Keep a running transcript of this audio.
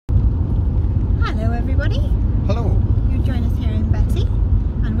everybody. Hello. You join us here in Betty,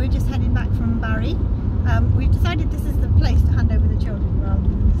 and we're just heading back from Barry. We've decided this is the place to hand over the children rather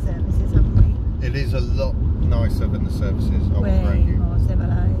than the services, haven't we? It is a lot nicer than the services, I will Way grant you. more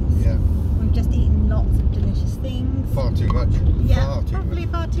civilised. Yeah. We've just eaten lots of delicious things. Far too much. Yeah, probably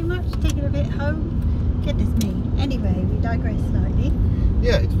far too much. Taking a bit home. Goodness me. Anyway, we digress slightly.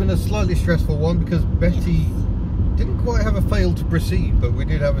 Yeah, it's been a slightly stressful one because Betty didn't quite have a fail to proceed, but we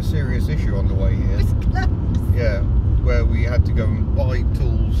did have a serious issue on the way here. It's close. Yeah, where we had to go and buy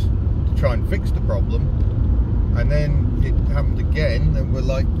tools to try and fix the problem, and then it happened again, and we're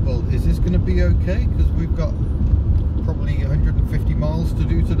like, well, is this going to be okay? Because we've got probably 150 miles to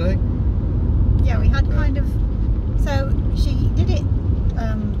do today. Yeah, we had kind of, so she did it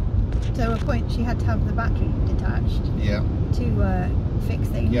to a point she had to have the battery detached. Yeah. To fix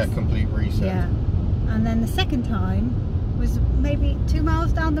things. Yeah, complete reset. Yeah. And then the second time was maybe 2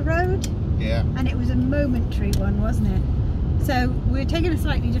 miles down the road. Yeah. And it was a momentary one, wasn't it? So we were taking a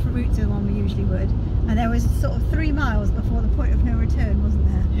slightly different route to the one we usually would. And there was sort of 3 miles before the point of no return, wasn't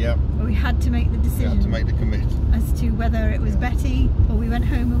there? Yeah. But we had to make the decision. We had to make the commit. As to whether it was Betty or we went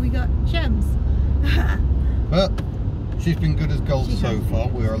home and we got Shems. But she's been good as gold so far.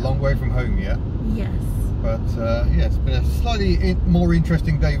 We're a long way from home yet. Yes. But yeah, it's been a slightly more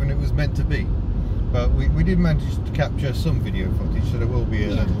interesting day than it was meant to be. But we did manage to capture some video footage, so there will be a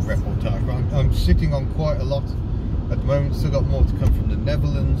little reportage. But I'm sitting on quite a lot at the moment. Still got more to come from the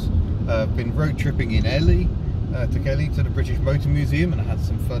Netherlands. Been road tripping in Ellie, took Ellie to the British Motor Museum, and I had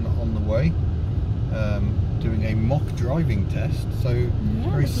some fun on the way. Doing a mock driving test, so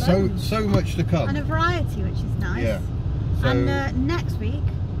there is so much to come. And a variety, which is nice. Yeah. So, and next week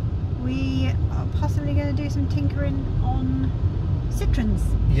we are possibly going to do some tinkering on Citroens.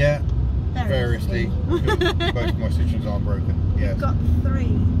 Yeah. Variously. Most of my Citroens aren't broken. Yeah. You've got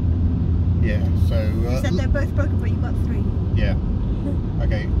 3. Yeah. So. You said they're both broken, but you've got 3. Yeah.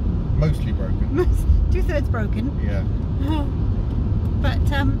 Okay. Mostly broken. 2/3 broken. Yeah. But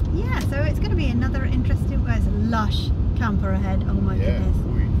yeah, so it's going to be another interesting. There's a lush camper ahead. Oh my goodness.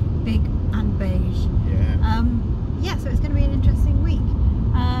 Big and beige. Yeah. Yeah. So it's going to be an interesting week.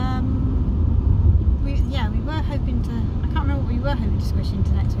 We were hoping to. I can't remember what we were hoping to squish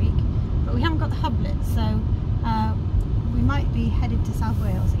into next week, but we haven't got the hublets, so we might be headed to South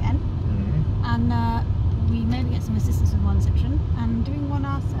Wales again, and we maybe get some assistance with one Citroen and doing one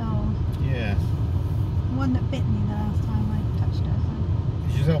ourselves. Yeah. One that bit me the last time I touched her.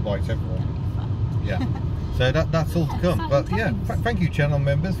 So. Giselle bites everyone. Fun. Yeah. So that's all to come. But yeah, thank you, channel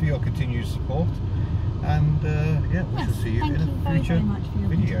members, for your continued support. And yeah, we shall see you in a future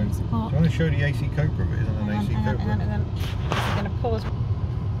video. Do you want to show the AC Cobra? It isn't an AC Cobra. I'm going to pause.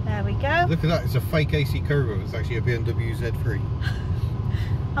 There we go. Look at that, it's a fake AC Cobra. It's actually a BMW Z3.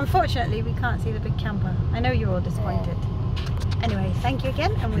 Unfortunately, we can't see the big camper. I know you're all disappointed. Anyway, thank you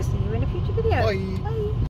again, and we'll see you in a future video. Bye. Bye.